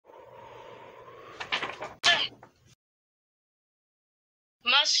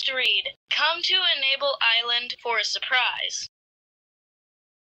must read. Come to Enable Island for a surprise.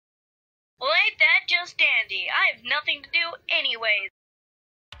 Well, ain't that just dandy? I have nothing to do anyways.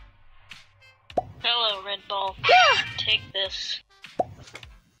 Hello, Red Ball. Take this.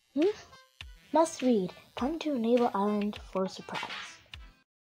 Must read. Come to Enable Island for a surprise.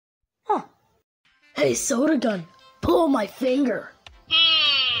 Huh. Hey, Soda Gun, pull my finger.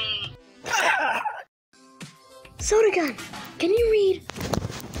 Soda Gun, can you read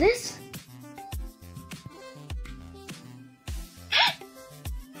this?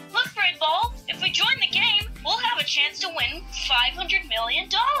 Look, Red Ball, if we join the game, we'll have a chance to win $500 million.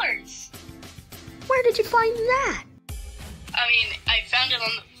 Where did you find that? I mean, I found it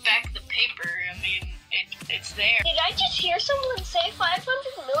on the back of the paper. I mean, it's there. Did I just hear someone say $500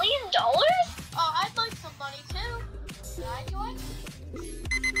 million? I'd like some money too. Can I join?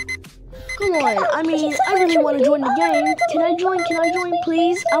 Come on, I mean, I really want to join the game. Can I join,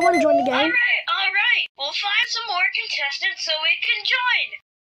 please? I want to join the game. All right. We'll find some more contestants so we can join.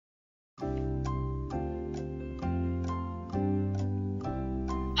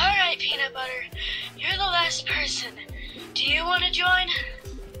 All right, Peanut Butter, you're the last person. Do you want to join?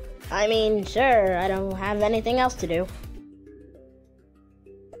 I mean, sure, I don't have anything else to do.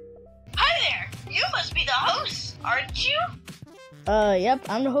 Hi there, you must be the host, aren't you? Yep,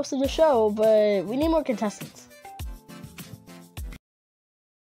 I'm the host of the show, but we need more contestants.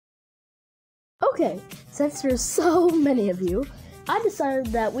 Okay, since there's so many of you, I decided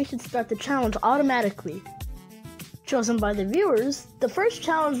that we should start the challenge automatically. Chosen by the viewers, the first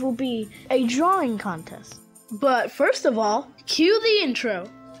challenge will be a drawing contest. But first of all, cue the intro.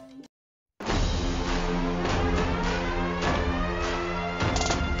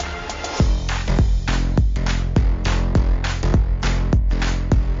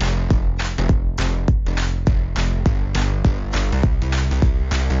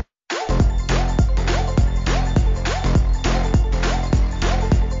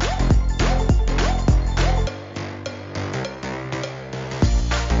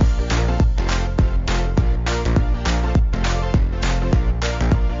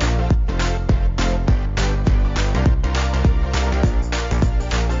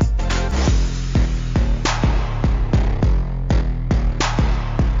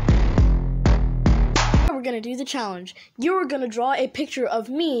 Going to do the challenge. You are going to draw a picture of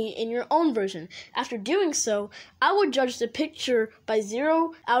me in your own version. After doing so, I will judge the picture by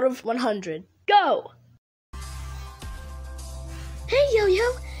 0 out of 100. Go! Hey,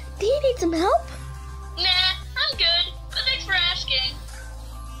 Yo-Yo, do you need some help? Nah, I'm good, but thanks for asking.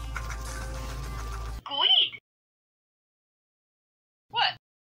 Squeak! What?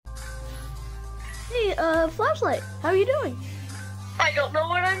 Hey, Flashlight, how are you doing? I don't know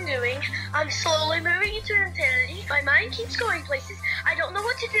what I'm doing. I'm slowly moving into insanity. My mind keeps going places. I don't know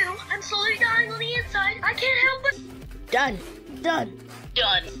what to do. I'm slowly dying on the inside. I can't help but... Done.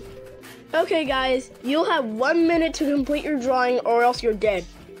 Okay, guys, you'll have 1 minute to complete your drawing or else you're dead.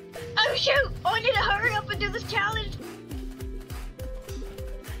 Oh, shoot! I need to hurry up and do this challenge.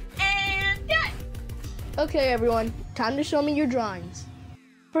 And done! Okay, everyone, time to show me your drawings.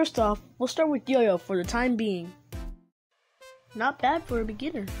 First off, we'll start with Yo-Yo for the time being. Not bad for a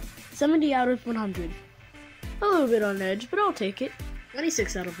beginner. 70 out of 100. A little bit on edge, but I'll take it.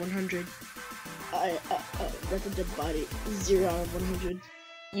 96 out of 100. That's a dead body. 0 out of 100.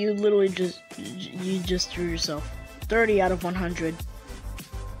 You literally just threw yourself. 30 out of 100.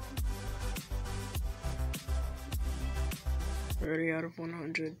 30 out of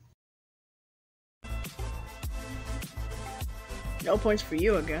 100. No points for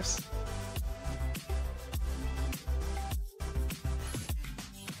you, I guess.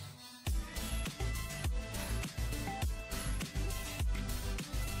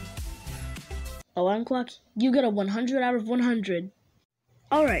 Alarm clock, you got a 100 out of 100.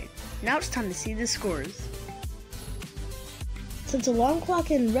 Alright, now it's time to see the scores. Since Alarm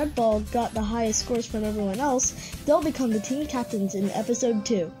Clock and Red Ball got the highest scores from everyone else, they'll become the team captains in episode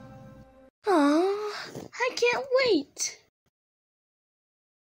 2. Aww, I can't wait!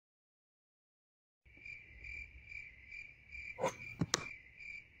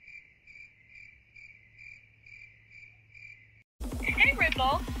 Hey, Red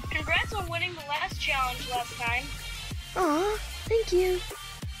Ball. Congrats on winning the last challenge last time. Aw, thank you.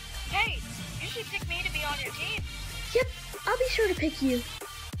 Hey, you should pick me to be on your team. Yep, I'll be sure to pick you.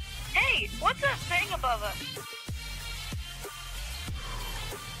 Hey, what's that thing above us?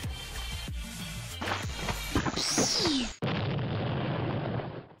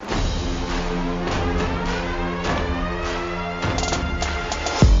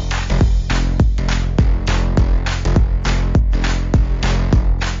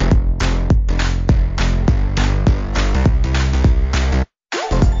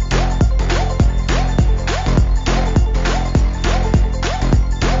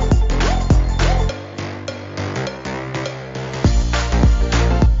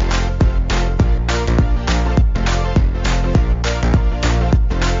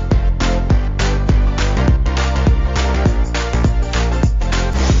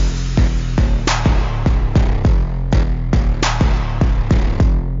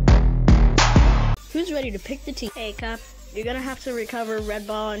 ready to pick the team. Hey, Cup, you're gonna have to recover Red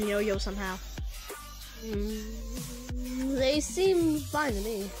Ball and Yo-Yo somehow. They seem fine to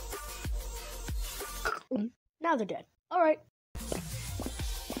me. Now they're dead. Alright.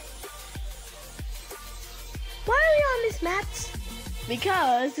 Why are we on this map?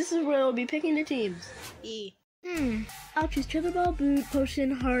 Because this is where we'll be picking the teams. I'll choose Trevor Ball, Boot,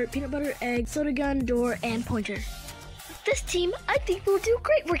 Potion, Heart, Peanut Butter, Egg, Soda Gun, Door, and Pointer. This team, I think we'll do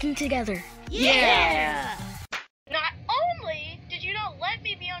great working together. Yeah! Not only did you not let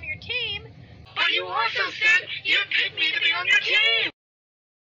me be on your team, but you also said you picked me to be on your team!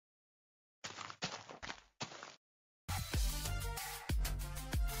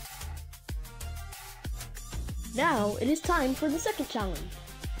 Now, it is time for the second challenge.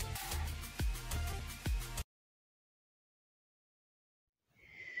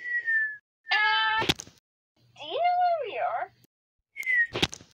 Do you know where we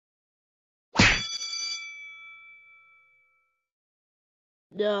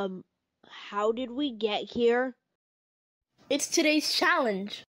are? How did we get here? It's today's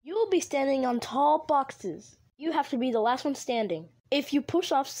challenge. You will be standing on tall boxes. You have to be the last one standing. If you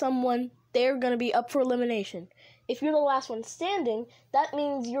push off someone, they're gonna be up for elimination. If you're the last one standing, that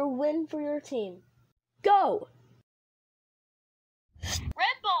means you're win for your team. Go!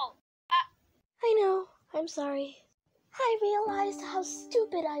 Red Ball! I know. I'm sorry. I realized how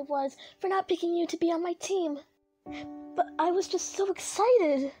stupid I was for not picking you to be on my team. But I was just so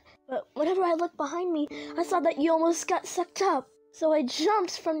excited. But whenever I looked behind me, I saw that you almost got sucked up. So I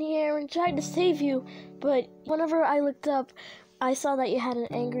jumped from the air and tried to save you. But whenever I looked up, I saw that you had an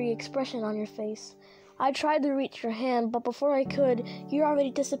angry expression on your face. I tried to reach your hand, but before I could, you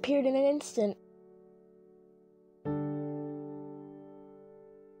already disappeared in an instant.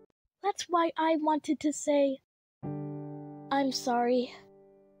 That's why I wanted to say, I'm sorry.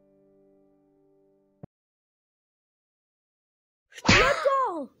 Let's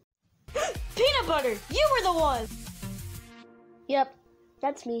go! Peanut Butter, you were the one! Yep,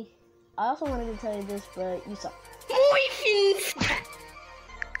 that's me. I also wanted to tell you this, but you suck.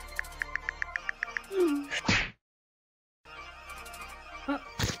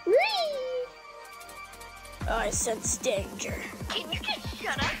 I sense danger. Can you just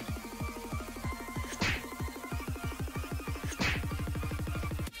shut up?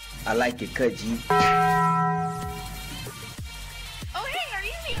 I like it, cut G. Oh hey, are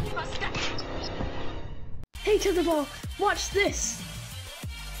you being prospect? Hey, Tetherball, watch this!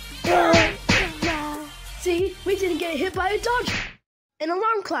 See, we didn't get hit by a dodge. An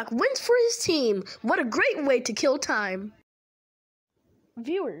alarm clock wins for his team. What a great way to kill time.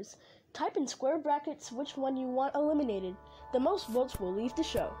 Viewers, type in square brackets which one you want eliminated. The most votes will leave the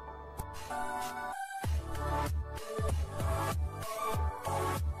show.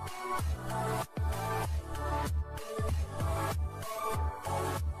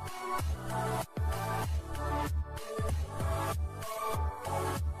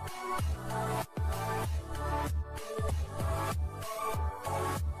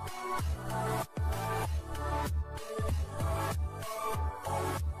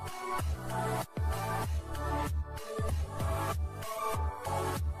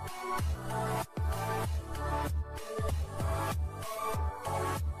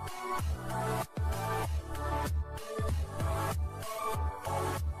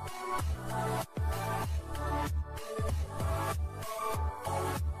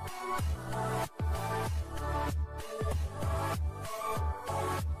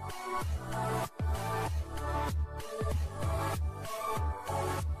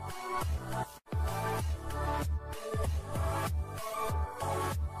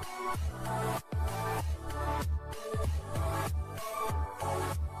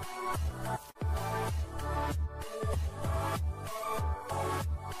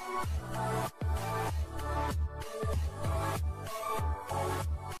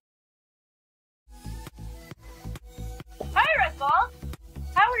 Hi, Red Ball.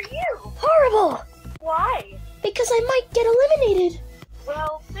 How are you? Horrible! Why? Because I might get eliminated.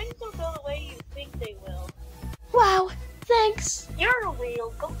 Well, things don't go the way you think they will. Wow, thanks. You're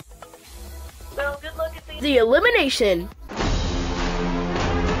welcome. Well, good luck at The elimination.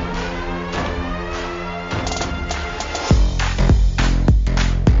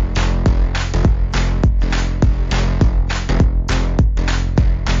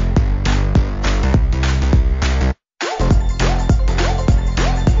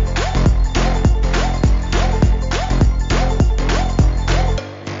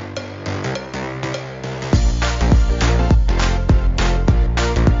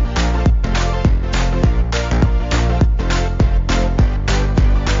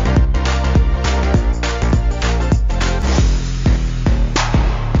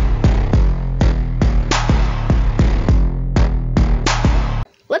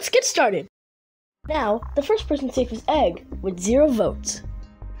 let's get started. Now, the first person safe is Egg, with 0 votes.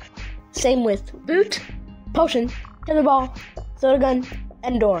 Same with Boot, Potion, Tetherball, Soda Gun,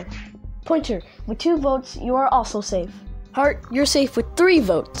 and Door. Pointer, with 2 votes, you are also safe. Heart, you're safe with 3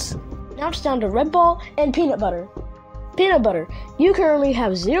 votes. Now it's down to Red Ball and Peanut Butter. Peanut Butter, you currently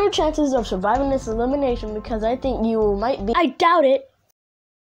have 0 chances of surviving this elimination because I think you might be. I doubt it.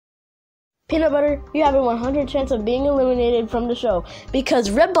 Peanut Butter, you have a 100 chance of being eliminated from the show because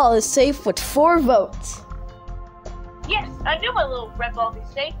Red Ball is safe with 4 votes. Yes, I knew my little Red Ball would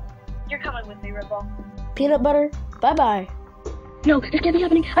be safe. You're coming with me, Red Ball. Peanut Butter, bye-bye. No, this can't be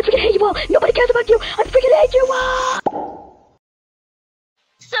happening. I freaking hate you all. Nobody cares about you. I freaking hate you all.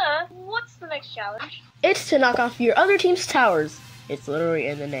 Sir, what's the next challenge? It's to knock off your other team's towers. It's literally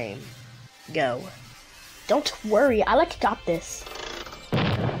in the name. Go. Don't worry, I got this.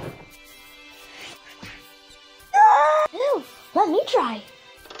 Ew, let me try.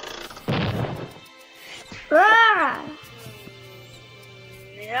 Ah!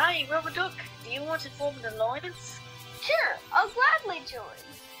 Hey, Rubber Duck, do you want to form an alliance? Sure, I'll gladly join.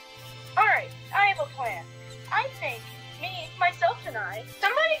 Alright, I have a plan. I think myself and I,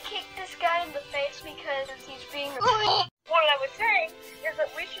 somebody kick this guy in the face because he's being What I was saying is that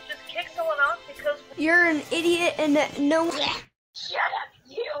we should just kick someone off because You're an idiot and no. Shut up,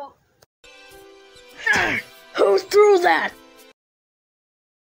 you! Who threw that?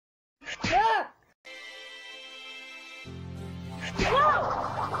 Whoa!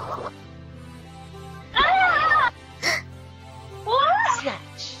 Ah! What?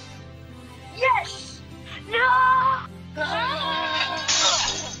 Snatch. Yes! No!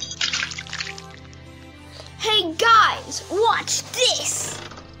 Hey guys, watch this.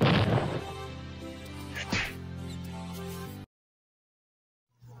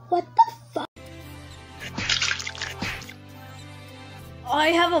 What the fuck? I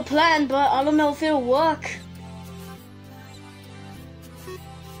have a plan, but I don't know if it'll work.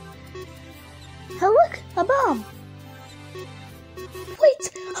 Oh look, a bomb.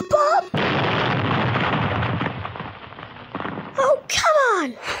 Wait, a bomb? Oh, come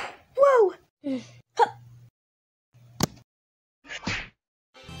on! Whoa! Huh.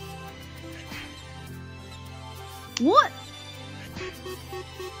 What?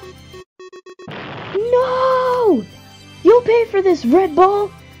 No! You'll pay for this, Red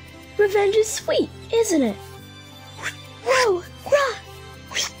Ball! Revenge is sweet, isn't it? Whoa! Rah!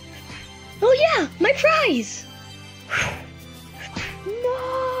 Oh yeah, my prize!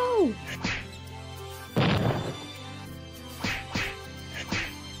 No!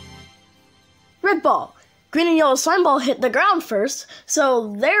 Red Ball. Green and yellow slime ball hit the ground first,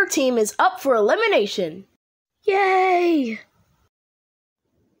 so their team is up for elimination. Yay!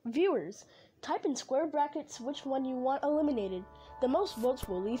 Viewers, type in square brackets which one you want eliminated. The most votes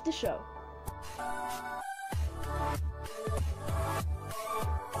will leave the show.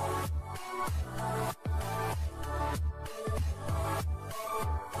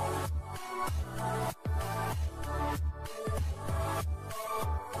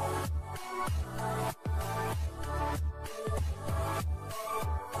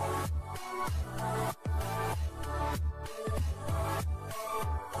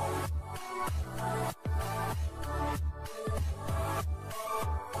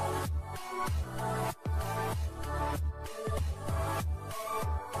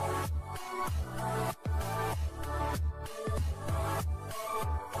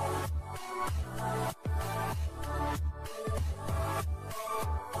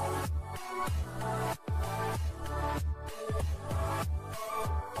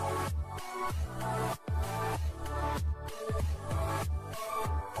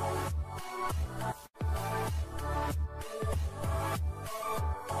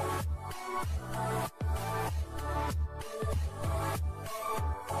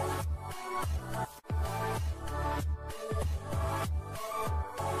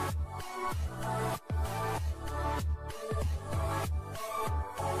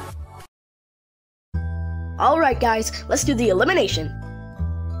 Alright guys, let's do the elimination.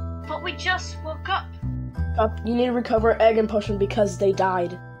 But we just woke up. You need to recover Egg and Potion because they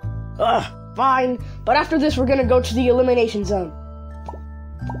died. Ugh, fine. But after this, we're gonna go to the elimination zone.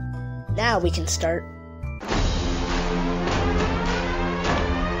 Now we can start.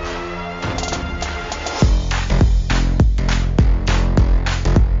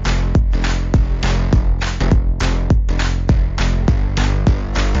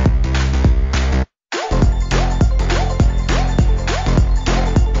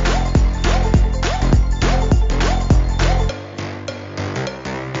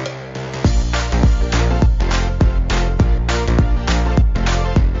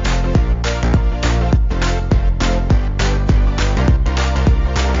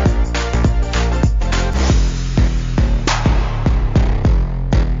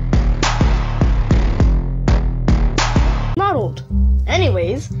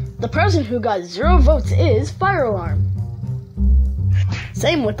 The person who got 0 votes is Fire Alarm.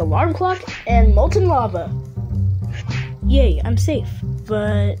 Same with Alarm Clock and Molten Lava. Yay, I'm safe.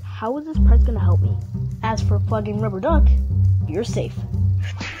 But how is this prize gonna help me? As for plugging Rubber Duck, you're safe.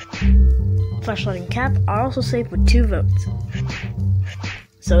 Flashlight and Cap are also safe with 2 votes.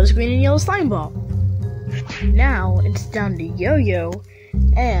 So is Green and Yellow Slime Ball. Now it's down to Yo-Yo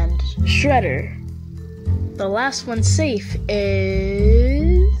and Shredder. The last one safe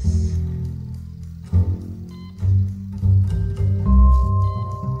is...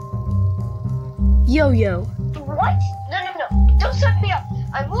 Yo-Yo. What? No. Don't suck me up.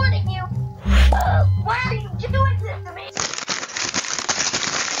 I'm warning you. Why are you doing this to me?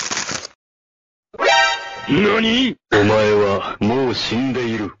 NANI?! お前はもう死んで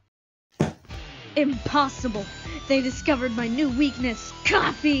いる。 Impossible! They discovered my new weakness,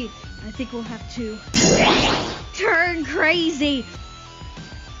 coffee! I think we'll have to turn crazy!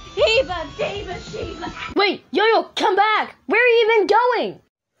 Heba, Deba, Sheba! Wait, Yo-Yo, come back! Where are you even going?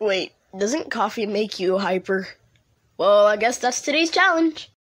 Wait, doesn't coffee make you hyper? Well, I guess that's today's challenge.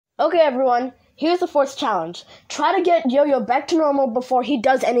 Okay, everyone, here's the 4th challenge. Try to get Yo-Yo back to normal before he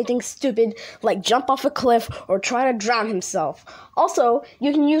does anything stupid like jump off a cliff or try to drown himself. Also,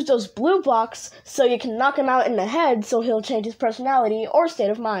 you can use those blue blocks so you can knock him out in the head so he'll change his personality or state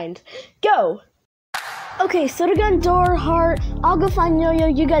of mind. Go! Okay, Soda Gun, Door, Heart, I'll go find Yo-Yo,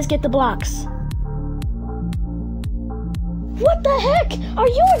 you guys get the blocks. What the heck? Are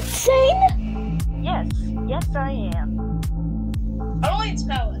you insane? Yes, I am. Only its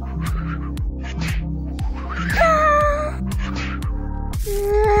power.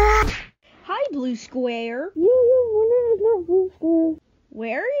 Hi, Blue Square.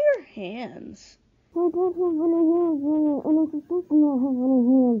 Where are your hands?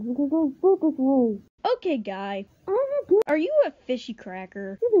 Okay, Guy. Are you a fishy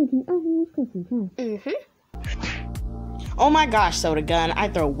cracker? Mm-hmm. Oh my gosh, Soda Gun, I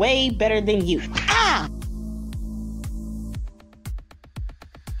throw way better than you. Ah!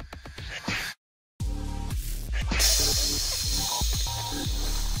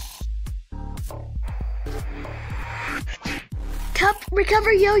 Cup,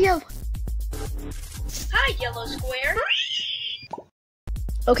 recover Yo-Yo. Hi, Yellow Square.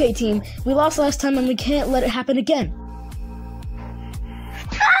 Okay, team, we lost last time and we can't let it happen again.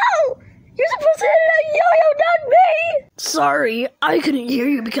 Ow! You're supposed to hit a Yo-Yo, not me! Sorry, I couldn't hear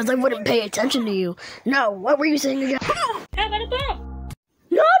you because I wouldn't pay attention to you. No, what were you saying again? How about a bomb?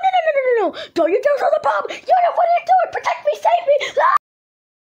 No! Don't you dare throw the bomb! Yo-Yo, what are you doing? Protect me, save me! Ah!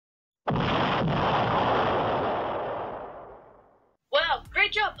 Wow,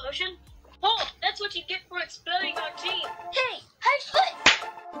 great job, Potion. Oh, that's what you get for exploding our team. Hey, high foot!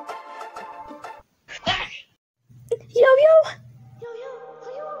 Back! Yo-Yo! Yo-Yo,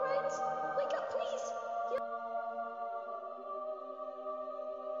 are you alright? Wake up, please!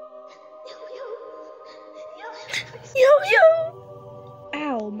 Yo-Yo!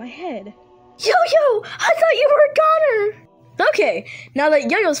 Ow, my head. Yo-Yo! I thought you were a goner! Okay, now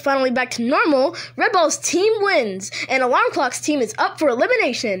that Yo-Yo's finally back to normal, Red Ball's team wins, and Alarm Clock's team is up for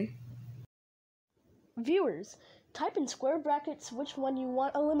elimination. Viewers, type in square brackets which one you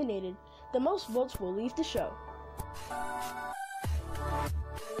want eliminated. The most votes will leave the show.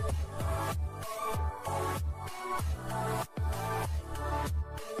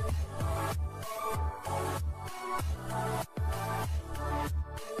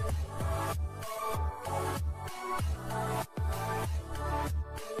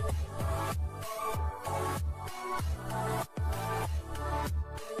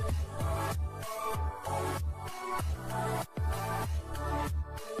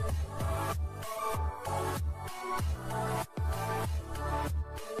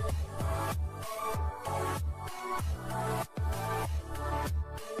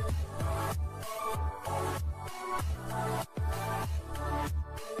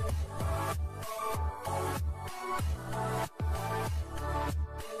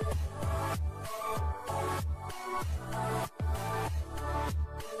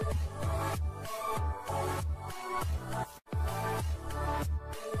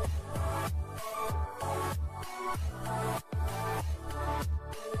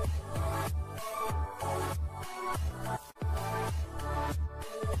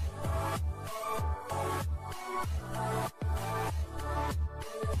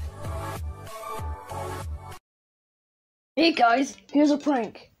 Hey guys, here's a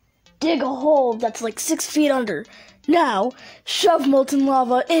prank. Dig a hole that's like 6 feet under. Now, shove molten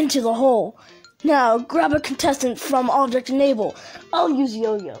lava into the hole. Now, grab a contestant from Object Enable. I'll use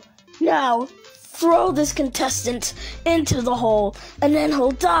Yo-Yo. Now, throw this contestant into the hole, and then he'll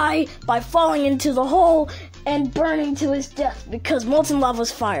die by falling into the hole and burning to his death because molten lava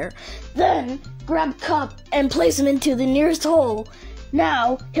is fire. Then grab Cup and place him into the nearest hole.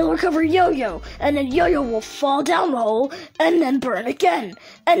 Now he'll recover Yo-Yo, and then Yo-Yo will fall down the hole and then burn again.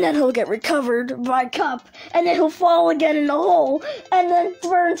 And then he'll get recovered by Cup, and then he'll fall again in the hole and then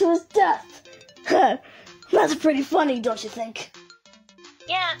burn to his death. That's pretty funny, don't you think?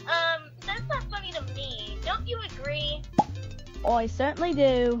 Yeah, that's not funny to me. Don't you agree? Oh, I certainly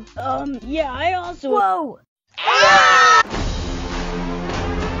do. Yeah, I also... Whoa!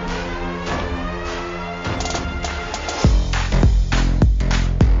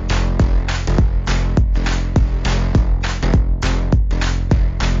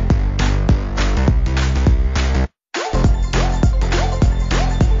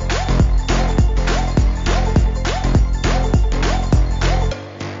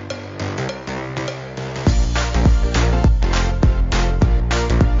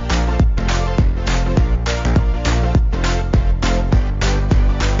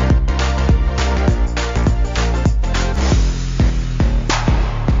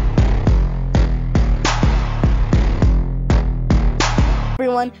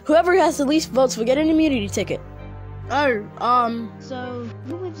 Everyone, whoever has the least votes will get an immunity ticket. So,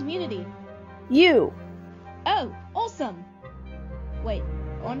 who wins immunity? You. Oh, awesome! Wait,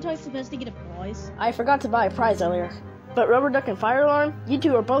 aren't I supposed to get a prize? I forgot to buy a prize earlier. But Rubber Duck and Fire Alarm, you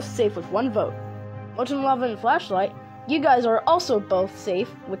two are both safe with 1 vote. Molten Lava and Flashlight, you guys are also both safe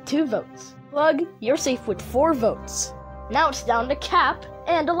with 2 votes. Plug, you're safe with 4 votes. Now it's down to Cap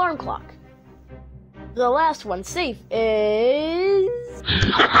and Alarm Clock. The last one safe is...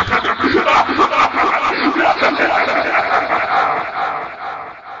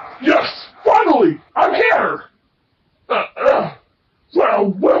 Yes! Finally! I'm here!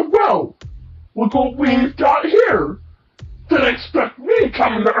 Well! Look what we've got here! Didn't expect me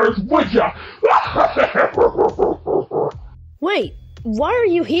coming to Earth, would ya? Wait, why are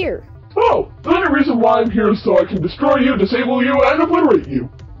you here? Oh, the only reason why I'm here is so I can destroy you, disable you, and obliterate you.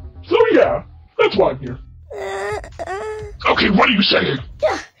 So yeah, that's why I'm here. Okay, what are you saying?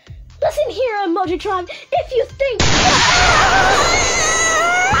 Yeah, listen here, Emojitron. If you think...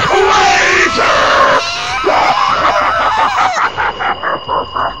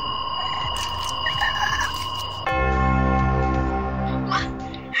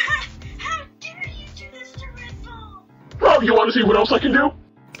 How dare you do this to Red Bull? Oh, you want to see what else I can do?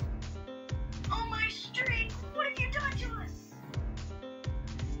 Oh my streak, what have you done to us?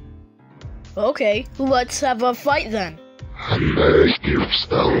 Okay, let's have a fight then. Make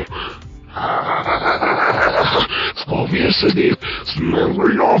yourself. Obviously,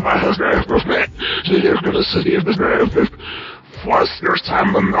 smelling off my head. You're gonna see the grave. First, you're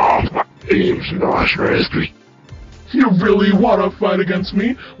standing off my aims, not history. You really want to fight against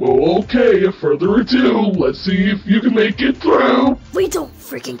me? Well, okay, further ado, let's see if you can make it through. We don't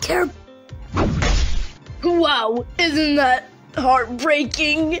freaking care. Wow, isn't that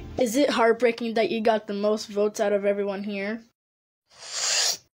heartbreaking? Is it heartbreaking that you got the most votes out of everyone here?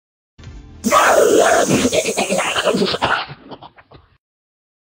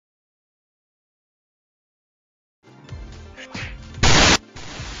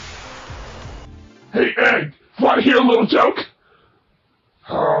 Hey, Egg, wanna hear a little joke?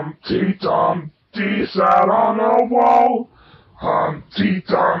 Humpty Dumpty sat on a wall. Humpty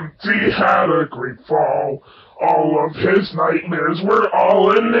Dumpty had a great fall. All of his nightmares were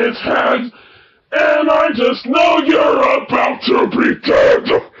all in his head. And I just know you're about to be dead.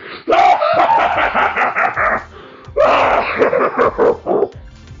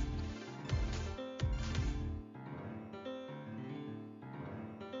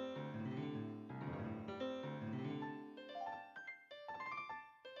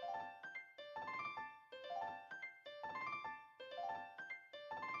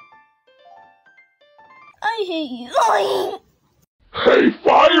 I hate you. Hey,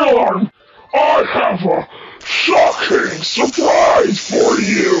 Fire Alarm! I have a shocking surprise for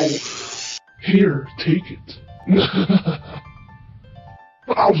you! Here, take it.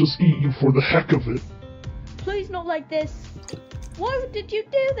 I'll just eat you for the heck of it. Please not like this. Why did you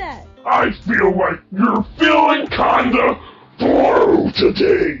do that? I feel like you're feeling kinda blue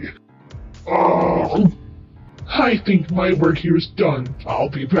today. I think my work here is done. I'll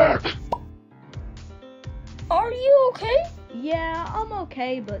be back. Are you okay? Yeah, I'm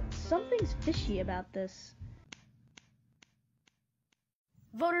okay, but something's fishy about this.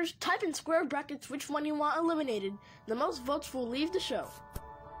 Voters, type in square brackets which one you want eliminated. The most votes will leave the show.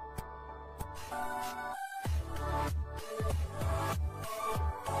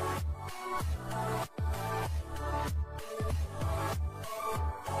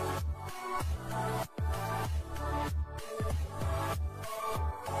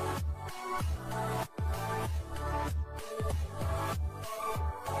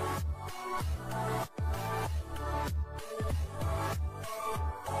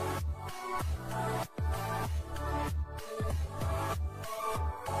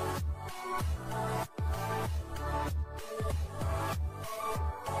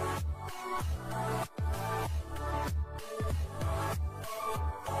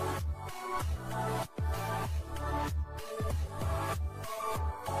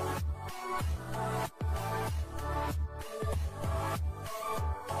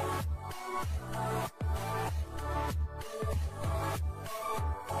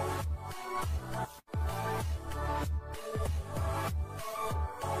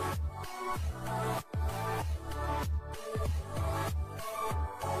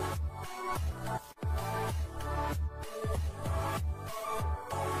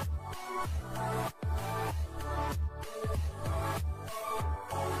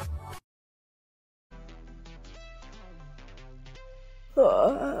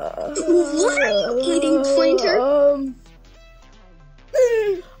 What are you eating, Pointer?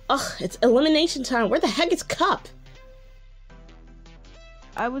 Ugh, it's elimination time. Where the heck is Cup?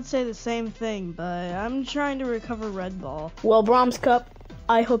 I would say the same thing, but I'm trying to recover Red Ball. Well, Brahms Cup,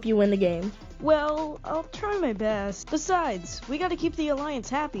 I hope you win the game. Well, I'll try my best. Besides, we gotta keep the Alliance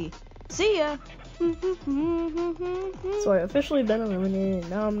happy. See ya! So I officially been eliminated, and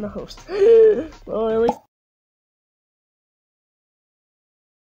now I'm the host. Well, at least...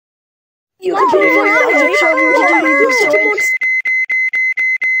 You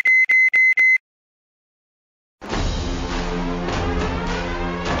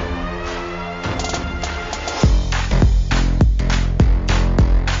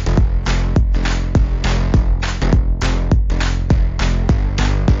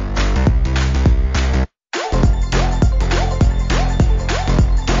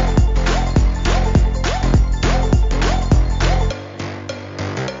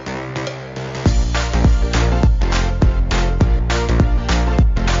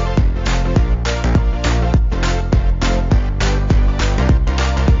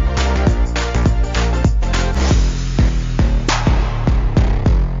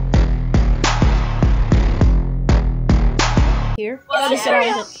here.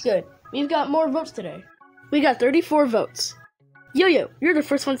 Good. We've got more votes today. We got 34 votes. Yo-Yo, you're the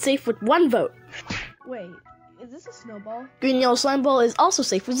first one safe with 1 vote. Wait, is this a snowball? Green Yellow Slime Ball is also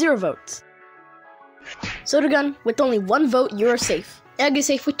safe with 0 votes. Soda Gun, with only 1 vote, you're safe. Egg is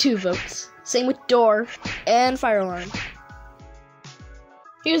safe with 2 votes. Same with Door and Fire Alarm.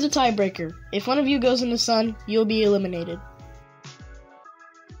 Here's a tiebreaker. If one of you goes in the sun, you'll be eliminated.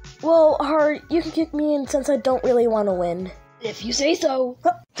 Well, Heart, you can kick me in since I don't really want to win. If you say so.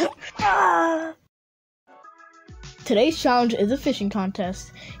 Today's challenge is a fishing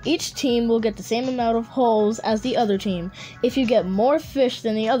contest. Each team will get the same amount of holes as the other team. If you get more fish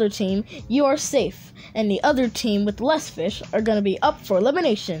than the other team, you are safe, and the other team with less fish are going to be up for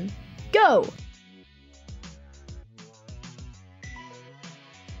elimination. Go!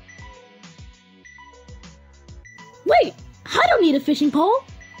 Wait! I don't need a fishing pole!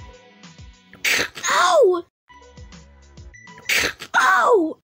 Ow!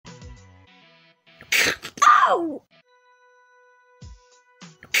 Ow! Ow!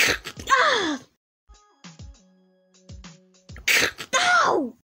 Ah!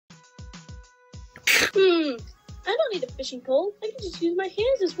 Ow! I don't need a fishing pole. I can just use my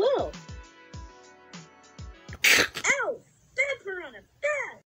hands as well. Ow! Bad piranha!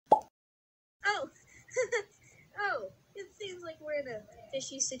 Bad! Oh. Oh, it seems like we're in a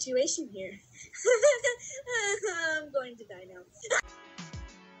fishy situation here. I'm going to die now.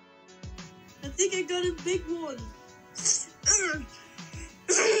 I think I got a big one.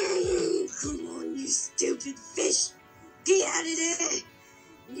 Come on, you stupid fish. Get out of there.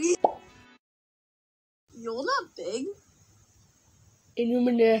 You're not big.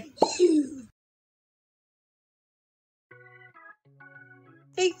 Illuminate.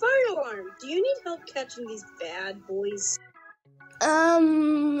 Hey, Fire Alarm, do you need help catching these bad boys?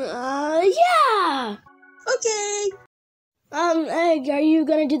 Yeah! Okay. Egg, are you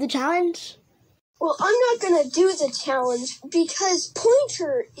gonna do the challenge? Well, I'm not gonna do the challenge because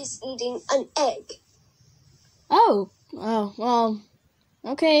Pointer is eating an egg. Oh, well,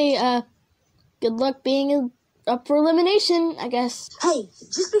 okay, good luck being up for elimination, I guess. Hey,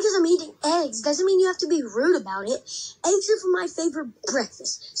 just because I'm eating eggs doesn't mean you have to be rude about it. Eggs are for my favorite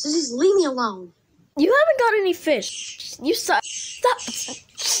breakfast, so just leave me alone. You haven't got any fish. You suck. Stop.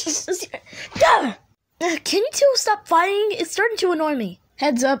 Can you two stop fighting? It's starting to annoy me.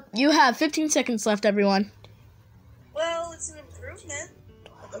 Heads up, you have 15 seconds left, everyone. Well, it's an improvement.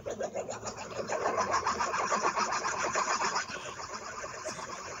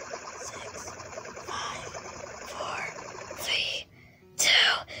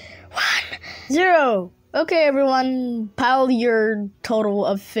 0. Okay, everyone, pile your total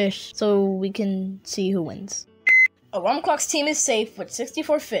of fish so we can see who wins. Alarm Clock's team is safe with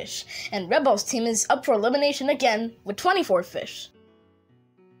 64 fish, and Red Ball's team is up for elimination again with 24 fish.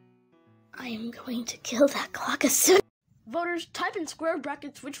 I am going to kill that clock as soon. Voters, type in square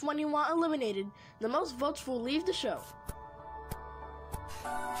brackets which one you want eliminated. The most votes will leave the show.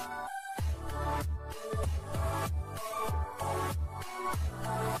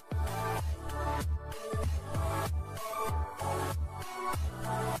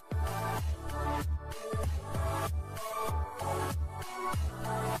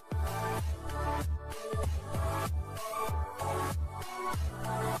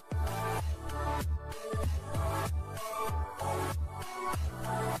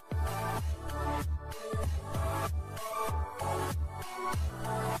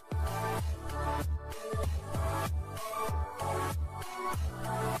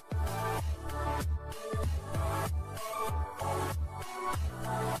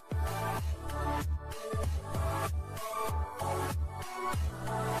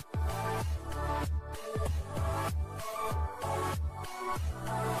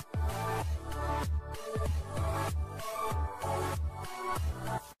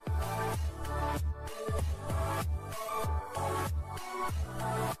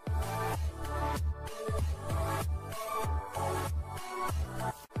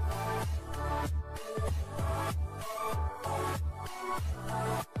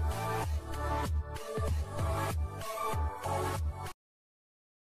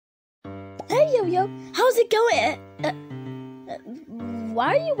 Hey, Yo-Yo, how's it going?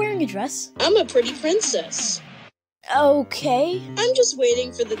 Why are you wearing a dress? I'm a pretty princess. Okay. I'm just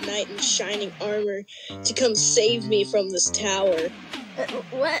waiting for the knight in shining armor to come save me from this tower.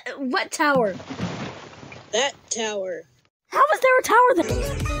 What tower? That tower. How is there a tower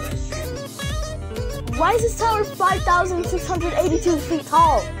there? Why is this tower 5,682 feet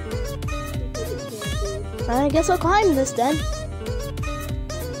tall? I guess I'll climb this then.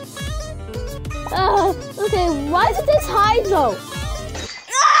 Okay, why is it this high though?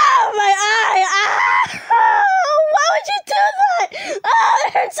 Ah, my eye! Ah! Why would you do that? Ah,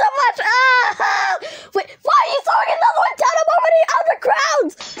 it hurts so much! Ah! Wait, why are you throwing another one down? I'm already underground!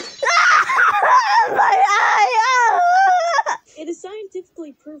 Ah! My eye! Ah! It is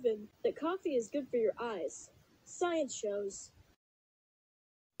scientifically proven that coffee is good for your eyes. Science shows.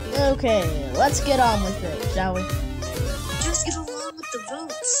 Okay, let's get on with it, shall we? Just get along with the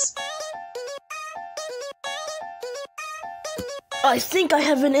votes. I think I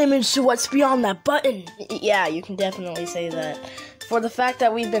have an image to what's beyond that button. Yeah, you can definitely say that. For the fact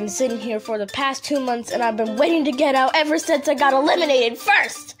that we've been sitting here for the past 2 months and I've been waiting to get out ever since I got eliminated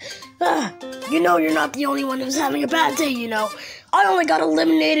first. You know you're not the only one who's having a bad day, you know. I only got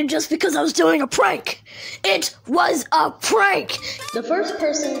eliminated just because I was doing a prank. It was a prank! The first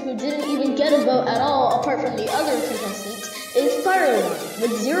person who didn't even get a vote at all, apart from the other contestants, is Fireline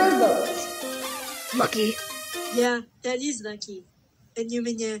with 0 votes. Lucky. Yeah, that is lucky. And you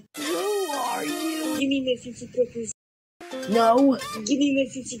mean Who are you? Give me my 50 crackers. No. Give me my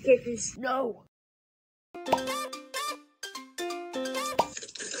 50 crackers. No.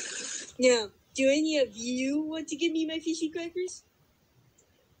 Now, do any of you want to give me my fishy crackers?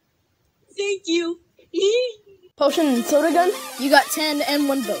 Thank you. Potion and Soda Gun, you got 10 and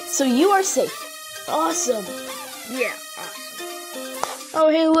 1 vote, so you are safe. Awesome. Yeah, awesome. Oh,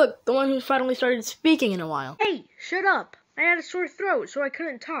 hey, look, the one who finally started speaking in a while. Hey, shut up. I had a sore throat, so I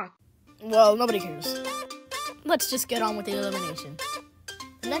couldn't talk. Well, nobody cares. Let's just get on with the elimination.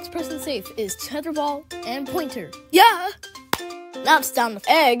 The next person safe is Tetherball and Pointer. Yeah! Now it's down to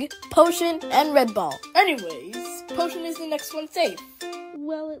Egg, Potion, and Red Ball. Anyways, Potion is the next one safe.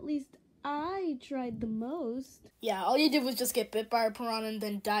 Well, at least I tried the most. Yeah, all you did was just get bit by a piranha and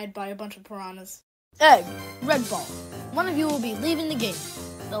then died by a bunch of piranhas. Egg, Red Ball. One of you will be leaving the game.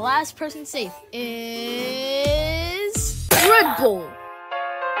 The last person safe is Red Bull.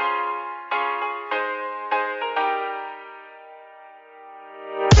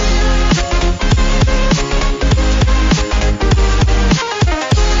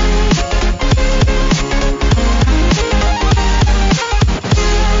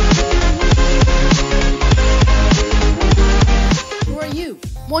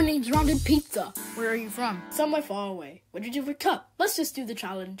 My name's Rounded Pizza. Where are you from? Somewhere far away. What did you do for cup? Let's just do the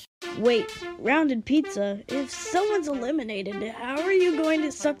challenge. Wait, Rounded Pizza? If someone's eliminated, how are you going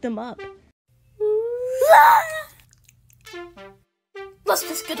to suck them up? Let's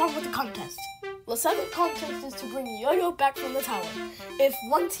just get on with the contest. The second contest is to bring Yo-Yo back from the tower. If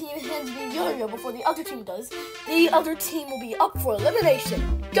one team hands me Yo-Yo before the other team does, the other team will be up for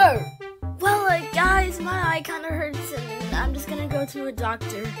elimination. Go! Well, guys, my eye kind of hurts and I'm just gonna go to a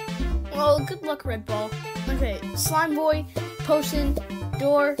doctor. Well, good luck, Red Ball. Okay, Slime Boy, Potion,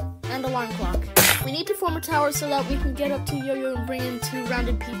 Door, and Alarm Clock. We need to form a tower so that we can get up to Yo-Yo and bring him to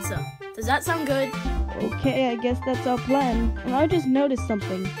Rounded Pizza. Does that sound good? Okay, I guess that's our plan. And I just noticed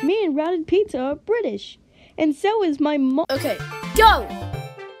something. Me and Rounded Pizza are British. And so is my mom. Okay, go!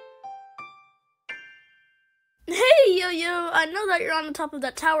 Hey, Yo-Yo, I know that you're on the top of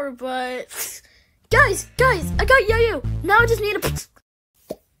that tower, but... Guys, I got Yo-Yo! Now I just need a...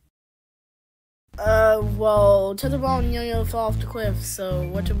 well, Tetherball and Yo-Yo fell off the cliff, so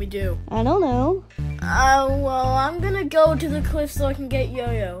what should we do? I don't know. Well, I'm gonna go to the cliff so I can get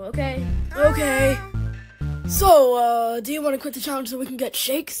Yo-Yo, okay? Okay. So, do you want to quit the challenge so we can get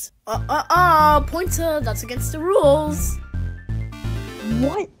shakes? Pointer, that's against the rules.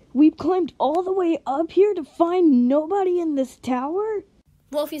 What? We've climbed all the way up here to find nobody in this tower?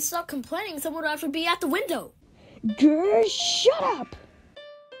 Well, if you stop complaining, someone would actually be at the window. Grr, shut up!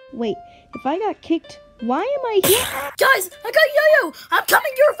 Wait, if I got kicked, why am I here? Guys, I got Yo-Yo! I'm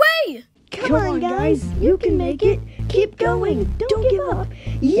coming your way! Come on, guys, you can make it. Keep going, don't give up.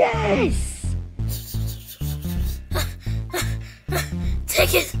 Yes!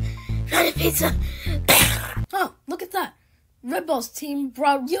 Take it! Ready pizza! Oh, look at that! Red Ball's team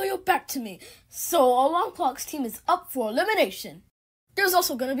brought Yo-Yo back to me, so Alarm Clock's team is up for elimination. There's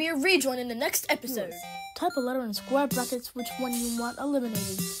also going to be a rejoin in the next episode. Type a letter in square brackets which one you want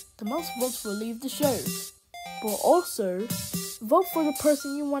eliminated. The most votes will leave the show. But also, vote for the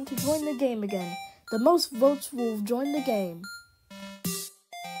person you want to join the game again. The most votes will join the game.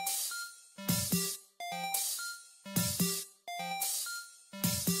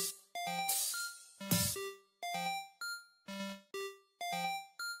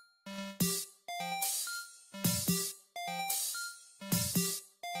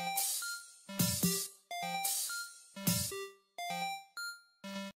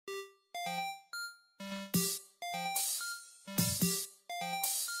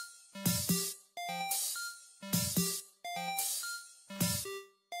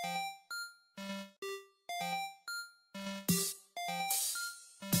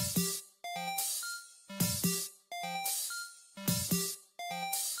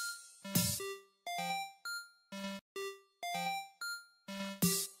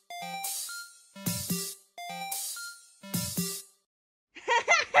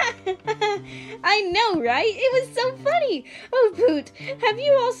 I know, right? It was so funny. Oh, Poot, have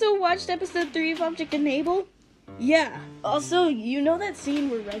you also watched episode 3 of Object Enable? Yeah. Also, you know that scene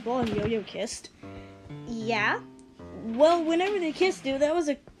where Red Ball and Yo-Yo kissed? Yeah. Well, whenever they kissed, dude, that was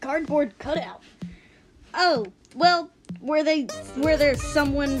a cardboard cutout. Oh, well, were there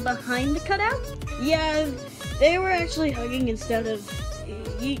someone behind the cutout? Yeah, they were actually hugging instead of...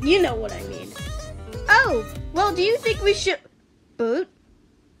 You know what I mean. Oh, well, do you think we should... Boot?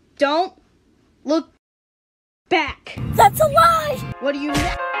 Don't look back. That's a lie! What do you...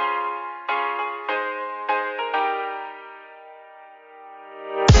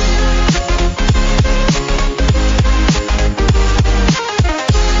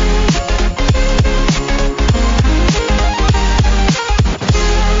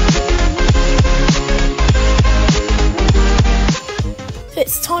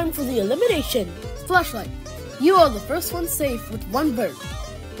 It's time for the elimination. Flashlight, you are the first one safe with 1 vote.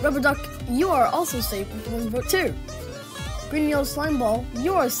 Rubber Duck, you are also safe with 1 vote too. Green Yellow Slime Ball,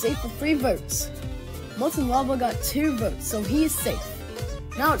 you are safe with 3 votes. Molten Lava got 2 votes, so he is safe.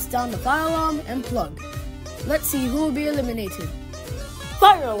 Now it's down to Fire Alarm and Plug. Let's see who will be eliminated.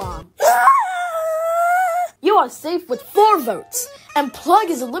 Fire Alarm! You are safe with 4 votes, and Plug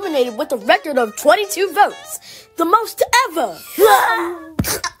is eliminated with a record of 22 votes, the most ever!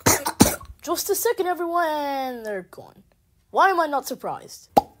 Just a second, everyone, and they're gone. Why am I not surprised?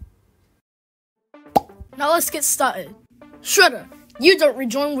 Now let's get started. Shredder, you don't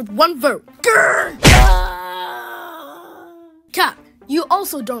rejoin with 1 vote. Cat, you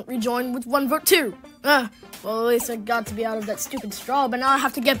also don't rejoin with 1 vote too. Well, at least I got to be out of that stupid straw, but now I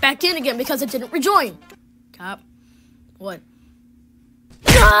have to get back in again because I didn't rejoin. Cap, what?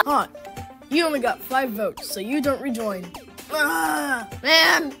 Hot, you only got 5 votes, so you don't rejoin.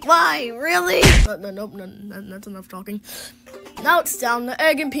 Man, why? Really? Nope, that's enough talking. Now it's down to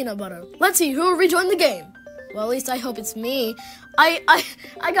Egg and Peanut Butter. Let's see who will rejoin the game. Well, at least I hope it's me. I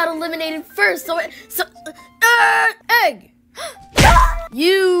got eliminated first, so Egg!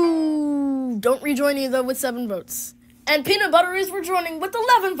 You don't rejoin either with 7 votes. And Peanut Butter is rejoining with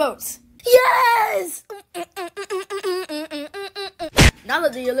 11 votes. Yes! Now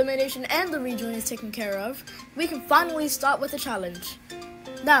that the elimination and the rejoin is taken care of, we can finally start with the challenge.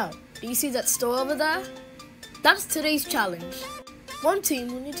 Now, do you see that store over there? That's today's challenge. One team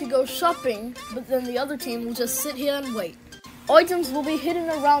will need to go shopping, but then the other team will just sit here and wait. Items will be hidden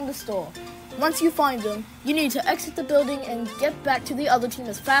around the store. Once you find them, you need to exit the building and get back to the other team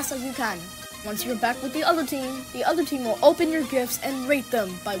as fast as you can. Once you're back with the other team will open your gifts and rate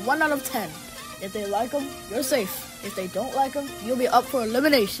them by 1 out of 10. If they like them, you're safe. If they don't like them, you'll be up for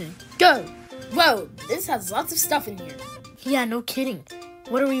elimination. Go! Whoa, this has lots of stuff in here. Yeah, no kidding.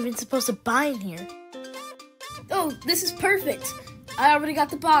 What are we even supposed to buy in here? Oh, this is perfect. I already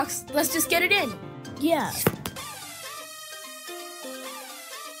got the box. Let's just get it in. Yeah.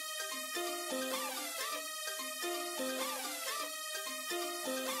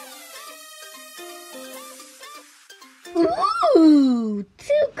 Ooh,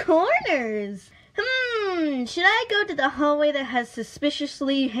 2 corners. Should I go to the hallway that has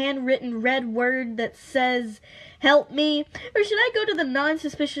suspiciously handwritten red word that says, help me? Or should I go to the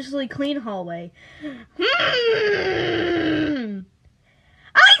non-suspiciously clean hallway? I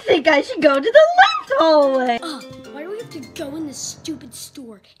think I should go to the left hallway. Why do we have to go in this stupid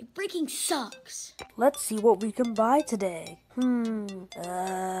store? It freaking sucks. Let's see what we can buy today.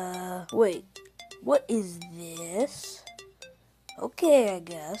 Wait. What is this? Okay, I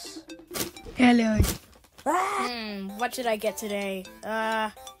guess. Hello. What should I get today?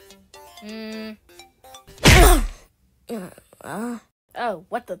 Oh,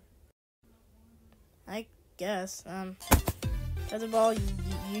 what the? I guess, Featherball,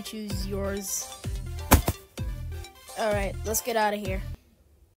 you choose yours. Alright, let's get out of here.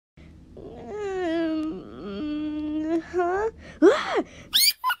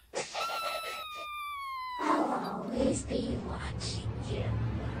 I'll always be watching you.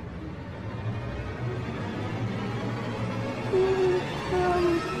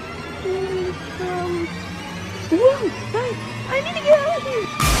 Whoa! I need to get out of here!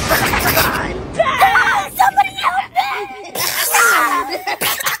 Somebody help me!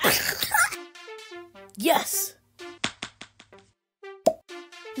 Yes!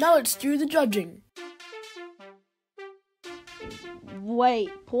 Now let's do the judging. Wait,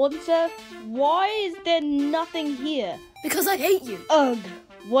 Porter, why is there nothing here? Because I hate you. Ugh,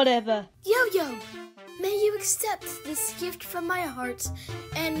 whatever. Yo-Yo, may you accept this gift from my heart,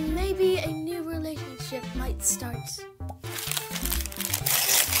 and maybe a new relationship might start.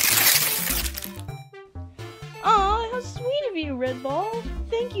 Aw, how sweet of you, Red Ball.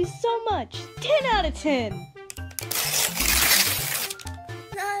 Thank you so much. 10 out of 10.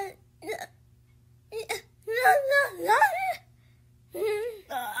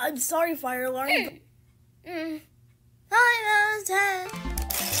 I'm sorry, Fire Alarm.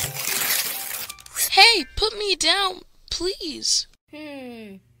 Hey, put me down, please.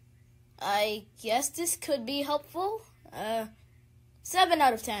 I guess this could be helpful. 7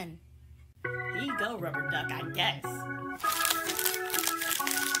 out of 10. Here you go, Rubber Duck, I guess.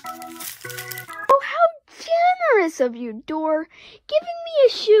 Oh, how generous of you, Door, giving me a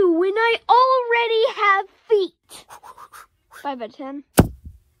shoe when I already have feet. 5 out of 10.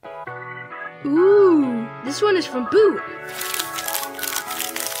 Ooh, this one is from Boot.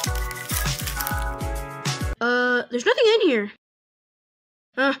 There's nothing in here.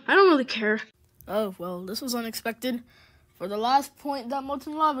 I don't really care. Oh, well, this was unexpected. For the last point that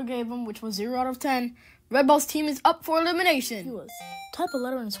Molten Lava gave him, which was 0 out of 10, Red Ball's team is up for elimination. Type a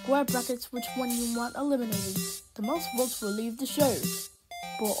letter in square brackets which one you want eliminated. The most votes will leave the show.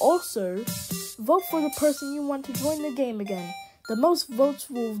 But also, vote for the person you want to join the game again. The most votes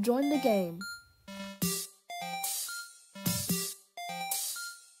will join the game.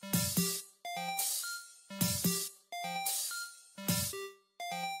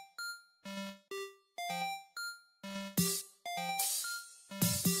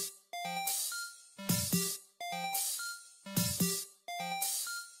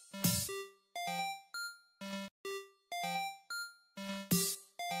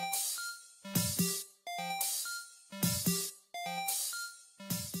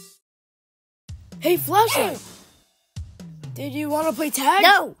 Hey, Flashlight! Did you want to play tag?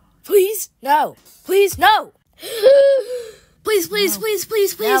 No! Please? No! Please? No! Please, please, please, please,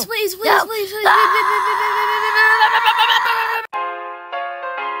 please, please, please, please, please.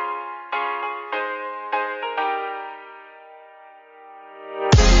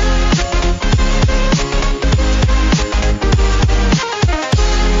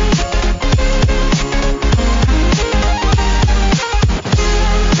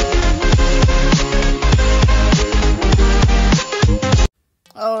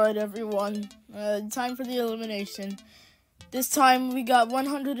 Alright, everyone. Time for the elimination. This time we got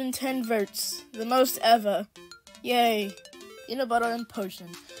 110 votes, the most ever. Yay. Peanut Butter and Potion.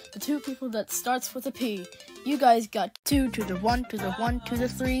 The two people that starts with a P. You guys got 2 to the 1 to the 1 to the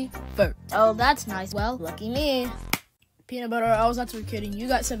 3 vote. Oh, that's nice. Well, lucky me. Peanut Butter, I was actually kidding. You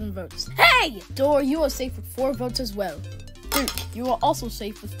got 7 votes. Hey! Door, you are safe with 4 votes as well. Duke, you are also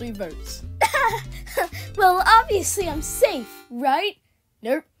safe with 3 votes. Well, obviously I'm safe, right?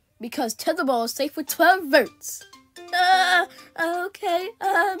 Nope, because Tetherball is safe with 12 votes. Okay. Move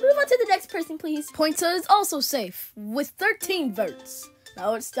on to the next person, please. Pointer is also safe with 13 votes.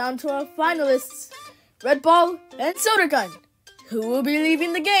 Now it's down to our finalists, Red Ball and Soda Gun. Who will be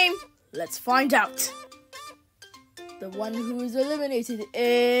leaving the game? Let's find out. The one who is eliminated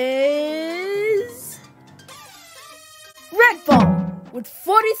is Red Ball with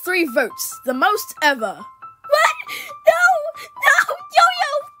 43 votes, the most ever. What? No! No!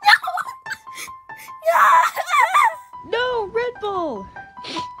 Yo-Yo! No! No, Red Bull!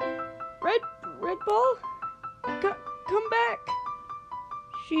 Red Bull? Come back.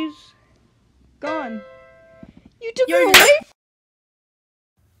 She's gone. You took her away?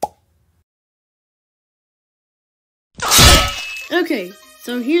 Okay,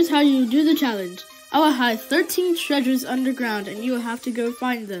 so here's how you do the challenge. I will hide 13 treasures underground and you will have to go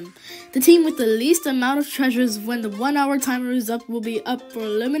find them. The team with the least amount of treasures when the 1 hour timer is up will be up for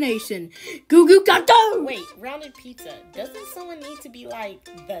elimination. Goo goo gato! Wait, Rounded Pizza, doesn't someone need to be like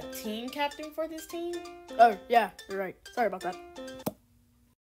the team captain for this team? Oh, yeah, you're right. Sorry about that.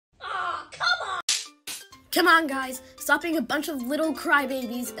 Oh, come on! Come on, guys. Stop being a bunch of little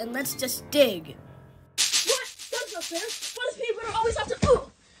crybabies and let's just dig. What? That's not fair. Why does Peanut Butter always have to...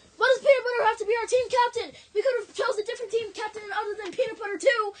 Why does Peanut Butter have to be our team captain? We could have chosen a different team captain other than Peanut Butter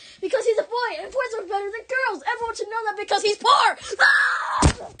too, because he's a boy and boys are better than girls. Everyone should know that because he's poor.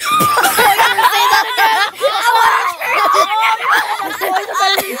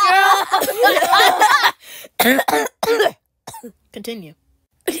 Continue.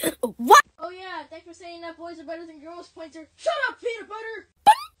 What? Oh yeah, thanks for saying that boys are better than girls, Pointer. Shut up, Peanut Butter!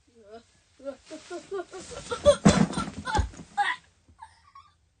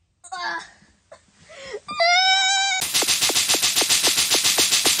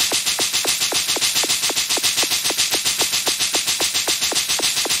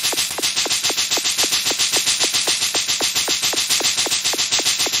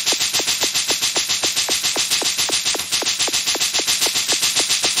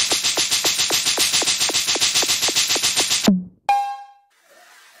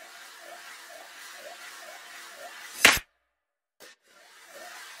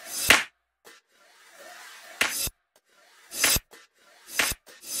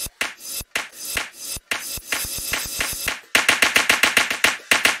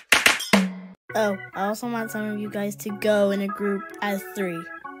 Oh, I also want some of you guys to go in a group as 3.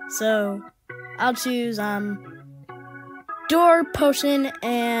 So, I'll choose, Door, Potion,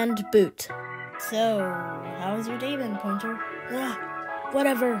 and Boot. So, how was your day then, Pointer?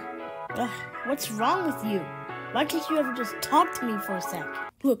 Whatever. What's wrong with you? Why can't you ever just talk to me for a sec?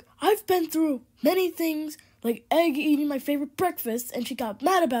 Look, I've been through many things, like Egg eating my favorite breakfast, and she got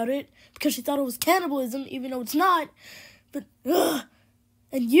mad about it because she thought it was cannibalism, even though it's not. But, and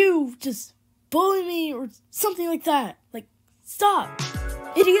you just bully me or something like that. Like, stop,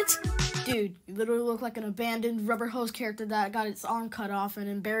 idiot. Dude, you literally look like an abandoned rubber hose character that got its arm cut off and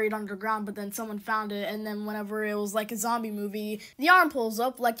then buried underground, but then someone found it, and then whenever it was like a zombie movie, the arm pulls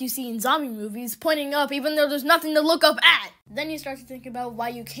up like you see in zombie movies, pointing up even though there's nothing to look up at. Then you start to think about why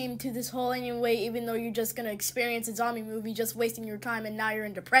you came to this hole anyway, even though you're just gonna experience a zombie movie, just wasting your time, and now you're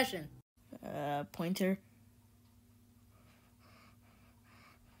in depression. Pointer.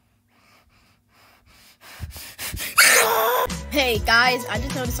 Hey guys, I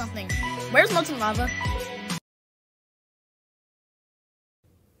just noticed something. Where's Molten Lava?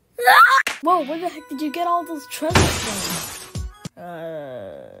 Whoa, where the heck did you get all those treasures from?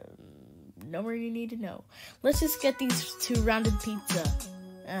 No more you need to know. Let's just get these 2 rounded pizza.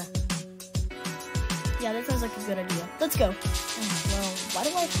 Yeah, that sounds like a good idea. Let's go. Well, why do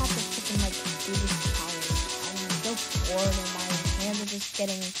I have to freaking like do this challenge? I'm so bored and my hands are just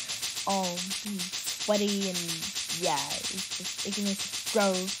getting all sweaty and yeah, it can make it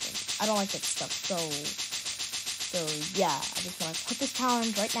gross. I don't like that stuff. So yeah, I just want to quit this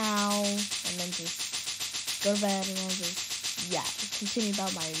challenge right now and then just go to bed and then just continue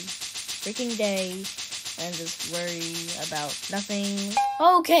about my freaking day and just worry about nothing.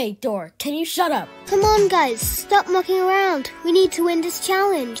 Okay, Door, can you shut up? Come on, guys, stop mucking around. We need to win this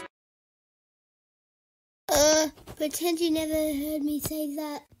challenge. Pretend you never heard me say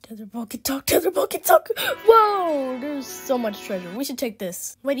that. Tetherball can talk, Tetherball can talk. Whoa, there's so much treasure. We should take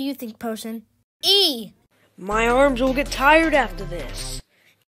this. What do you think, Potion? E! My arms will get tired after this.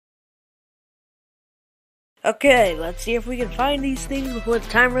 Okay, let's see if we can find these things before the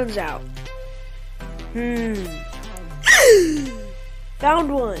time runs out.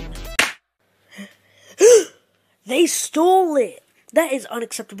 Found one. They stole it. That is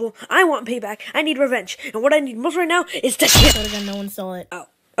unacceptable. I want payback. I need revenge. And what I need most right now is to kill. But again, no one stole it. Oh,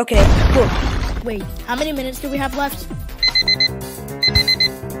 okay, cool. Wait, how many minutes do we have left?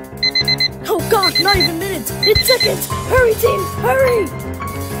 Oh gosh, not even minutes. It's seconds. Hurry, team, hurry.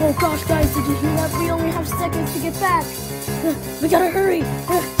 Oh gosh, guys, did you hear that? We only have seconds to get back. We gotta hurry.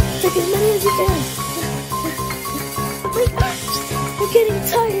 Take as many as you can. My gosh, I'm getting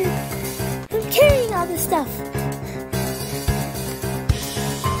tired. I'm carrying all this stuff.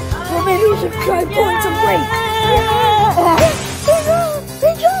 Well, maybe we should try pulling some weight.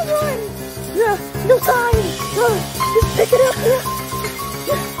 They got one! No time! Just pick it up!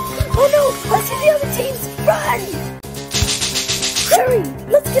 Oh no! I see the other teams! Run! Hurry!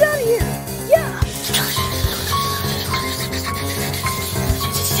 Let's get out of here! Yeah!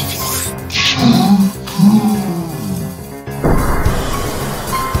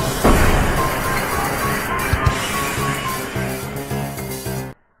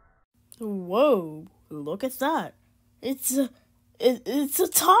 Whoa, look at that. It's a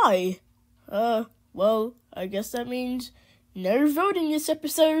tie. Well, I guess that means no voting this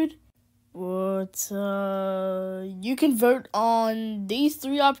episode. But, you can vote on these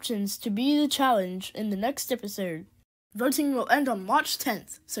 3 options to be the challenge in the next episode. Voting will end on March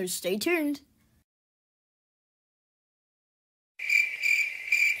 10th, so stay tuned.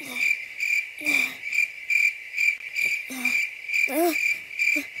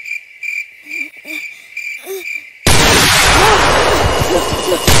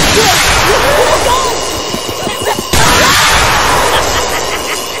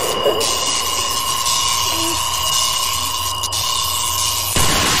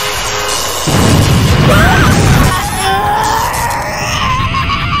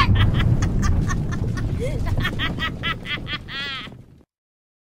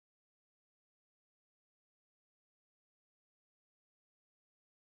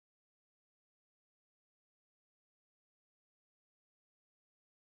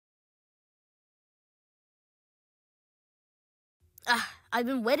 I've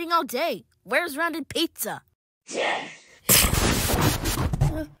been waiting all day. Where's Rounded Pizza?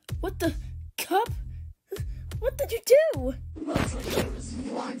 What the? Cup? What did you do? Looks like there was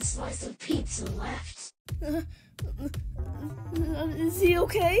 1 slice of pizza left. Is he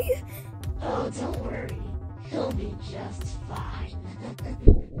okay? Oh, don't worry. He'll be just fine.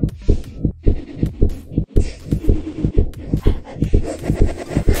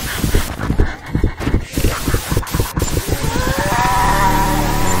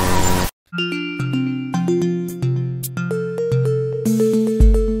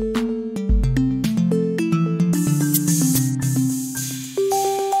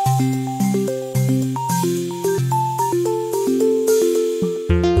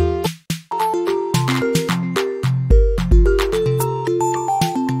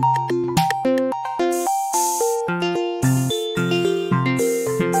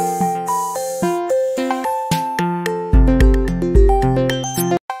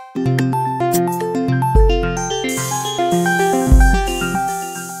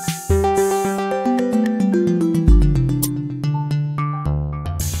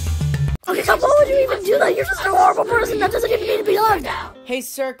 Why would you even do that? You're just a horrible person. That doesn't even need to be done. Hey,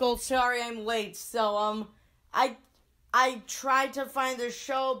 Circle. Sorry I'm late. So, I tried to find the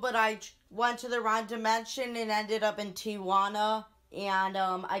show, but I went to the wrong dimension and ended up in Tijuana. And,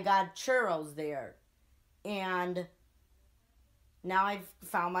 I got churros there. And now I've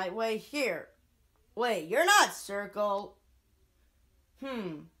found my way here. Wait, you're not Circle.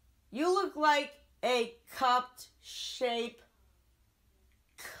 You look like a cupped shape.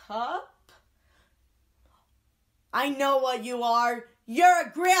 Cup? I know what you are. You're a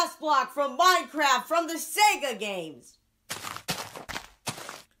grass block from Minecraft from the Sega games.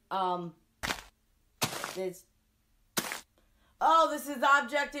 This is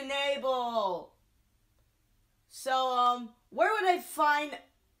Object Enable. So, where would I find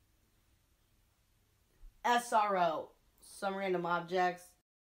SRO? Some random objects.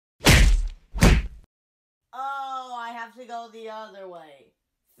 Oh, I have to go the other way.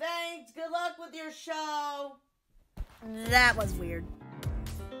 Thanks. Good luck with your show. That was weird.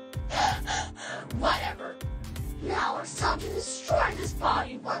 Whatever. Now it's time to destroy this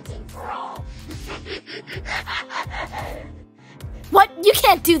body once and for all. What? You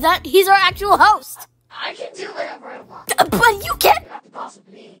can't do that. He's our actual host. I can do whatever I want. But you can't. Not the boss of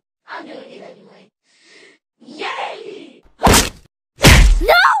me. I'm doing it anyway. Yay!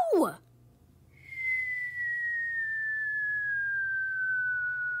 No!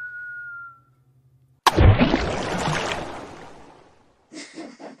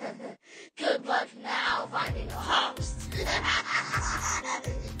 Good luck now finding a host.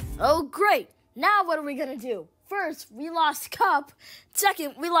 Oh, great. Now what are we gonna do? First, we lost Cup.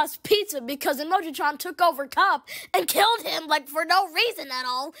 Second, we lost Pizza because Emojitron took over Cup and killed him, for no reason at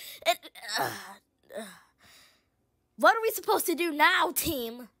all. What are we supposed to do now,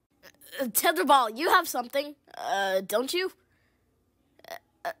 team? Tetherball, you have something, don't you?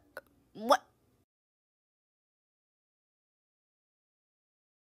 What?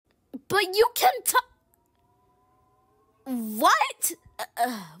 But you can What?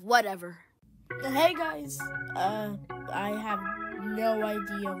 Whatever. Hey guys, I have no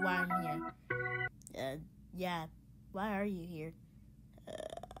idea why I'm here. Yeah. Why are you here?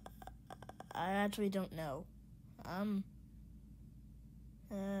 I actually don't know. Can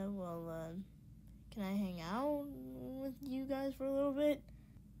I hang out with you guys for a little bit?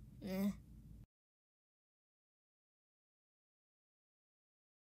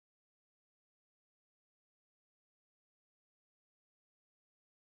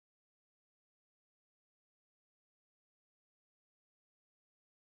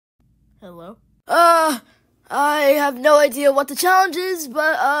 Hello? I have no idea what the challenge is,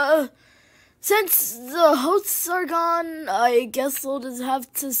 but, since the hosts are gone, I guess we'll just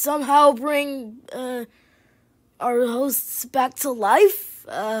have to somehow bring, our hosts back to life?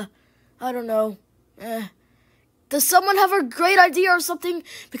 I don't know. Does someone have a great idea or something?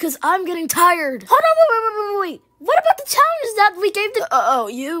 Because I'm getting tired. Hold on, wait. What about the challenge that we gave to-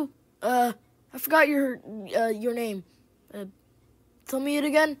 you? I forgot your name. Tell me it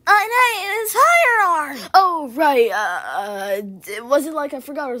again. My name is Firearm. Oh, right. Was it like I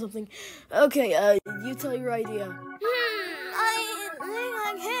forgot or something? Okay, you tell your idea. I think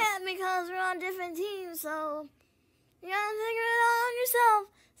I can't because we're on different teams, so you gotta figure it out on yourself.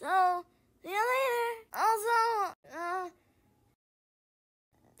 So, see you later. Also,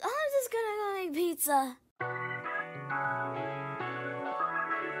 I'm just gonna go make pizza.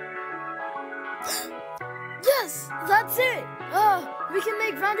 Yes, that's it. We can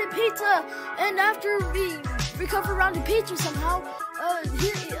make rounded pizza, and after we recover rounded pizza somehow,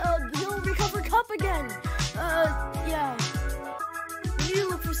 he'll recover cup again. Yeah. We need to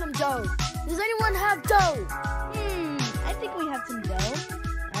look for some dough. Does anyone have dough? I think we have some dough.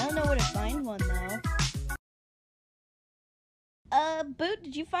 I don't know where to find one, though. Boot,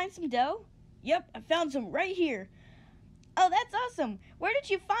 did you find some dough? Yep, I found some right here. Oh, that's awesome. Where did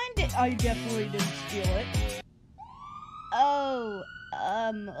you find it? I definitely didn't steal it. Oh,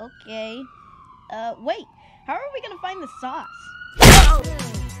 okay. Wait, how are we gonna find the sauce? Oh,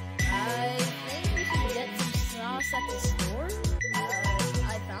 I think we can get some sauce at the store.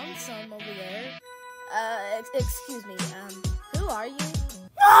 I found some over there. Excuse me, who are you?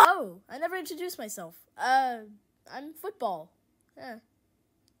 Oh, I never introduced myself. I'm Football. Yeah,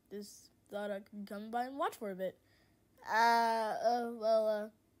 just thought I could come by and watch for a bit.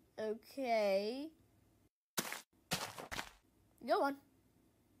 Okay. Go on.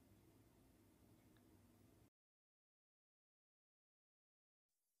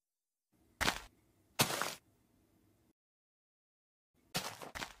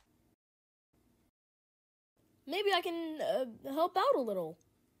 Maybe I can help out a little.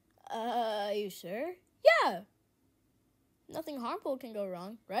 Are you sure? Yeah. Nothing harmful can go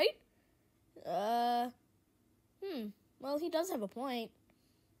wrong, right? Well, he does have a point.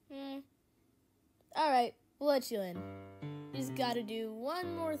 Alright, we'll let you in. You just gotta do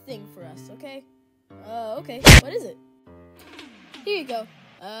one more thing for us, okay? Okay. What is it? Here you go.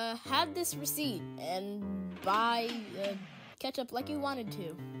 Have this receipt and buy ketchup like you wanted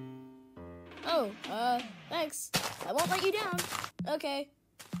to. Oh, thanks. I won't let you down. Okay.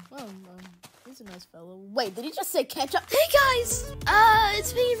 Well, he's a nice fellow. Wait, did he just say ketchup? Hey guys!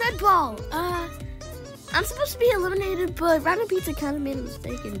 It's me, Red Ball. I'm supposed to be eliminated, but Rounded Pizza kind of made a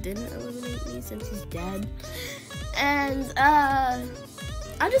mistake and didn't eliminate me since he's dead. And,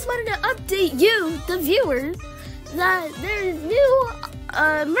 I just wanted to update you, the viewers, that there's new,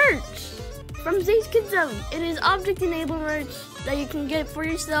 merch from Zay's Kid Zone. It is object-enabled merch that you can get for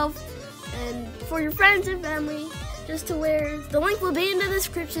yourself and for your friends and family just to wear. The link will be in the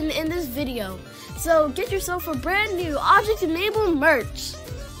description in this video. So get yourself a brand new object-enabled merch.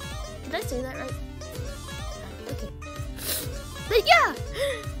 Did I say that right? Okay. But yeah,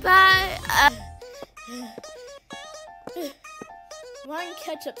 bye. One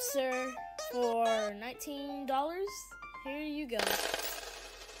ketchup, sir, for $19. Here you go.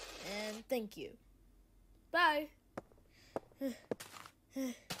 And thank you. Bye.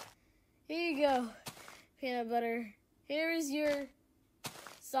 Here you go, peanut butter. Here is your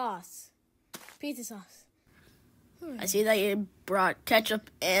sauce. Pizza sauce. I see that you brought ketchup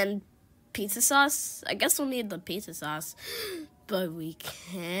and pizza sauce. I guess we'll need the pizza sauce. But we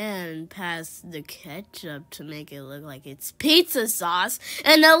can pass the ketchup to make it look like it's pizza sauce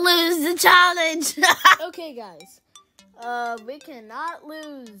and then lose the challenge. Okay, guys. We cannot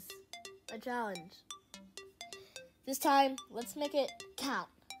lose a challenge. This time, let's make it count.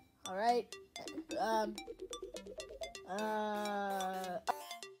 All right?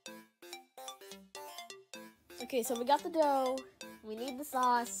 Okay, so we got the dough. We need the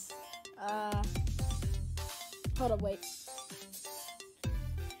sauce. Hold up, wait.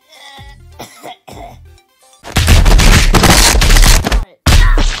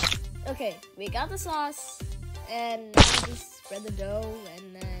 Okay. Okay, we got the sauce, and now we just spread the dough,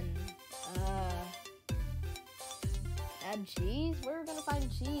 and then add cheese. Where are we gonna find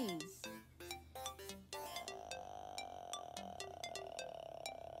cheese?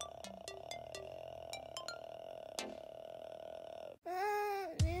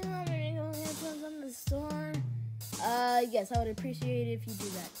 From the store. Yes, I would appreciate it if you do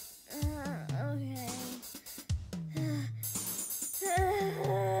that. Okay.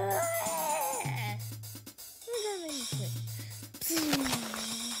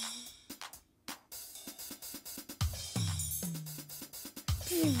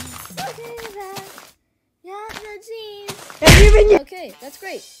 Okay, that's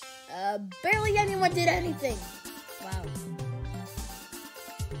great. Barely anyone did anything. Wow.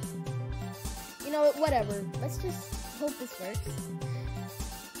 You know what, whatever. Let's just hope this works.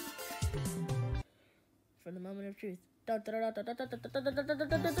 For the moment of truth. Oh,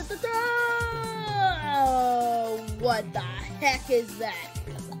 what the heck is that?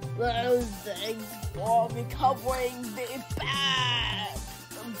 Those things are becoming the bad.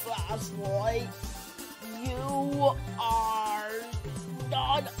 That's right. You are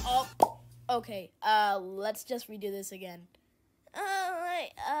not up. Okay, let's just redo this again.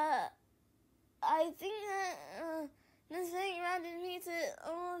 I think that, this thing Rounded Pizza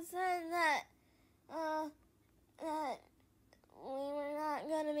almost said that, that we were not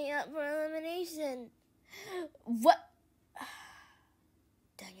gonna be up for elimination. What?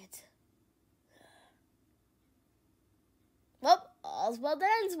 Dang it. Well, all's well that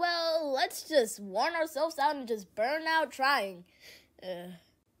ends well. Let's just worn ourselves out and just burn out trying.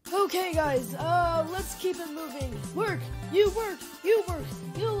 Okay, guys, let's keep it moving. Work, you work, you work,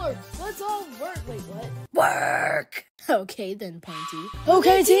 you work. Let's all work. Wait, what? Work! Okay, then, Pointy.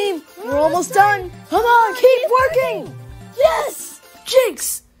 Okay, team, we're almost done. Come on, keep working! Yes!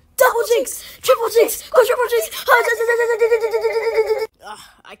 Jinx! Double jinx! Triple jinx! Quadruple jinx!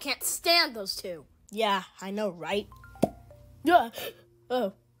 I can't stand those two. Yeah, I know, right? Yeah.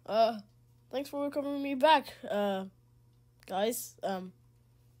 Oh, thanks for welcoming me back, guys,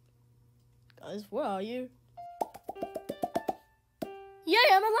 Guys, where are you?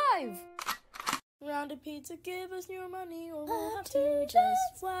 Yay, I'm alive! Rounded Pizza, give us your money, or we'll have to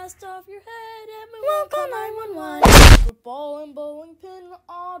just blast off your head and we won't call 911. Football and bowling pin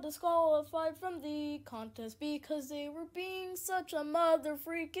all disqualified from the contest because they were being such a mother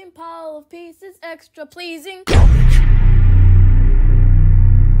freaking pile of pieces, extra pleasing.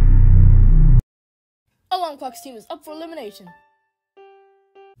 Alarm Clock's team is up for elimination.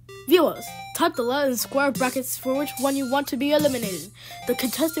 Viewers, type the letter in square brackets for which one you want to be eliminated. The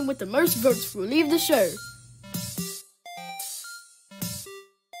contestant with the most votes will leave the show.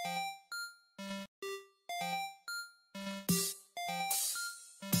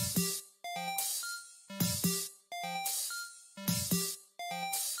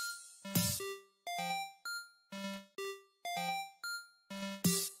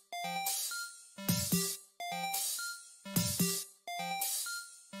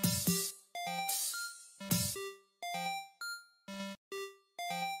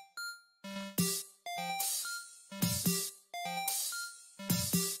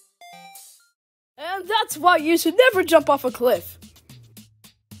 And that's why you should never jump off a cliff.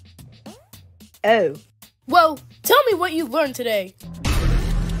 Oh. Well, tell me what you learned today.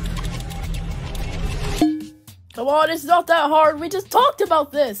 Come on, it's not that hard. We just talked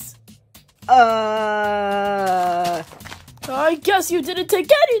about this. I guess you didn't take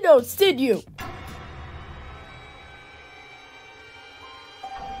any notes, did you?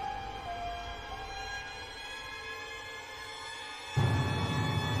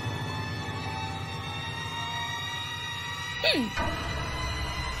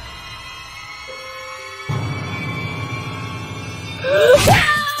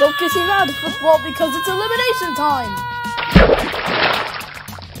 Don't get him out of football because it's elimination time!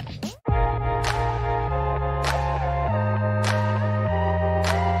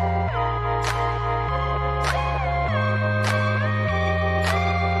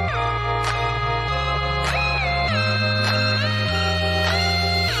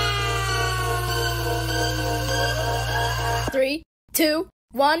 Three, 2,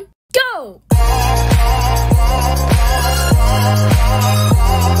 1, go!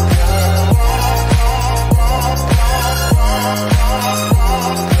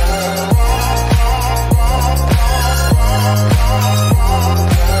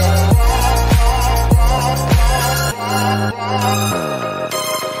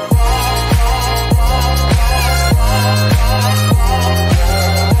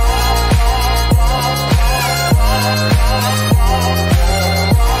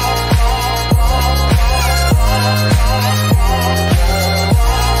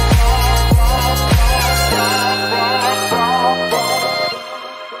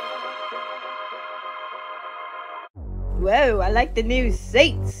 Whoa, I like the new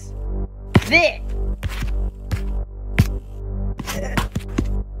seats. There.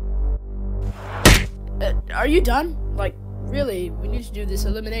 Are you done? Like, really, we need to do this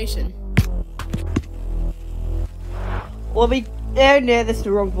elimination. Oh no, that's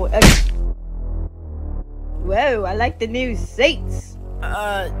the wrong voice. Whoa, I like the new seats.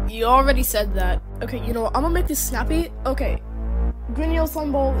 You already said that. Okay, you know what? I'm gonna make this snappy. Okay. Green Yellow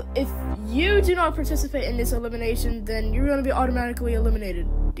Slime Ball, if you do not participate in this elimination, then you're gonna be automatically eliminated.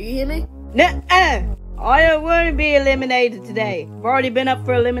 Do you hear me? Nuh-uh! I don't want to be eliminated today. I've already been up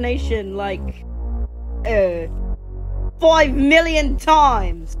for elimination, like, 5 million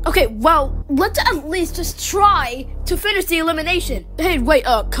times. Okay, well, let's at least just try to finish the elimination. Hey, wait,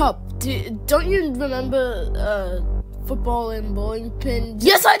 Cup, don't you remember, football and bowling pins?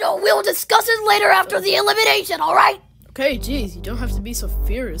 Yes, I know. We'll discuss it later after the elimination, alright? Okay, geez, you don't have to be so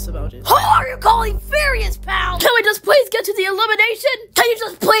furious about it. Who are you calling furious, pal? Can we just please get to the elimination? Can you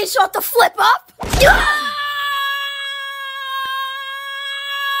just please shut the flip up?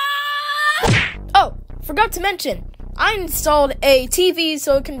 Oh, forgot to mention, I installed a TV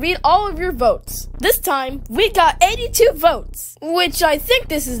so it can read all of your votes. This time, we got 82 votes, which I think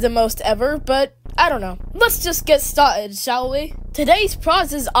this is the most ever, but I don't know. Let's just get started, shall we? Today's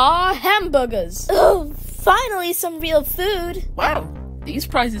prizes are hamburgers. Oh, finally some real food. Wow, these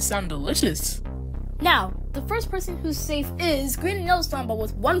prizes sound delicious. Now, the first person who's safe is Green and Yellow Slime Ball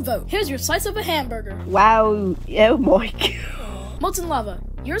with 1 vote. Here's your slice of a hamburger. Wow, oh my god. Molten Lava,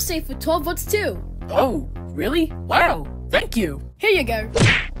 you're safe with 12 votes too. Oh, really? Wow, thank you. Here you go.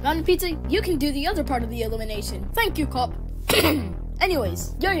 Mountain Pizza, you can do the other part of the elimination. Thank you, Cop.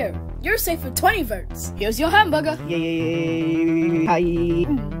 Anyways, Yo-Yo, you're safe with 20 votes. Here's your hamburger. Yay.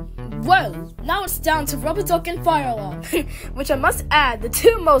 Well, now it's down to Rubber Duck and Fire Alarm, which I must add, the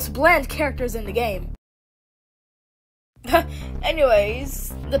 2 most bland characters in the game.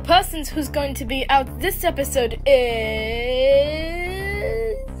 Anyways, the person who's going to be out this episode is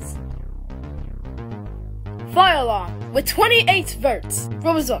Fire Alarm with 28 votes.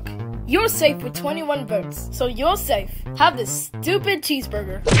 Rubber Duck, you're safe with 21 votes, so you're safe. Have this stupid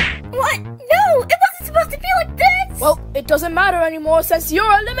cheeseburger. What? No, it wasn't supposed to be like this! Well, it doesn't matter anymore since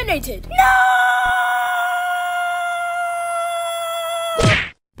you're eliminated. No!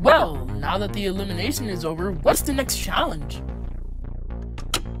 Well, now that the elimination is over, what's the next challenge?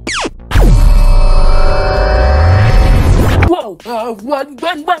 Whoa!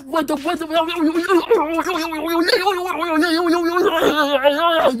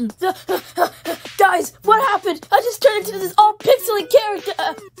 Guys, what happened? I just turned into this all pixely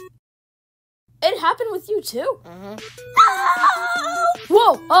character. It happened with you too? No!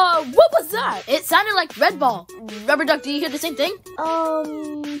 Whoa, what was that? It sounded like Red Ball. Rubber Duck, do you hear the same thing?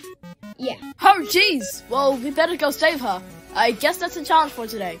 Yeah. Oh, jeez. Well, we better go save her. I guess that's a challenge for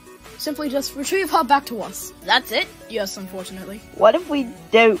today. Simply just retrieve her back to us. That's it? Yes, unfortunately. What if we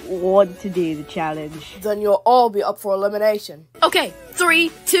don't want to do the challenge? Then you'll all be up for elimination. Okay,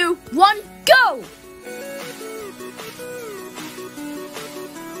 3, 2, 1, go!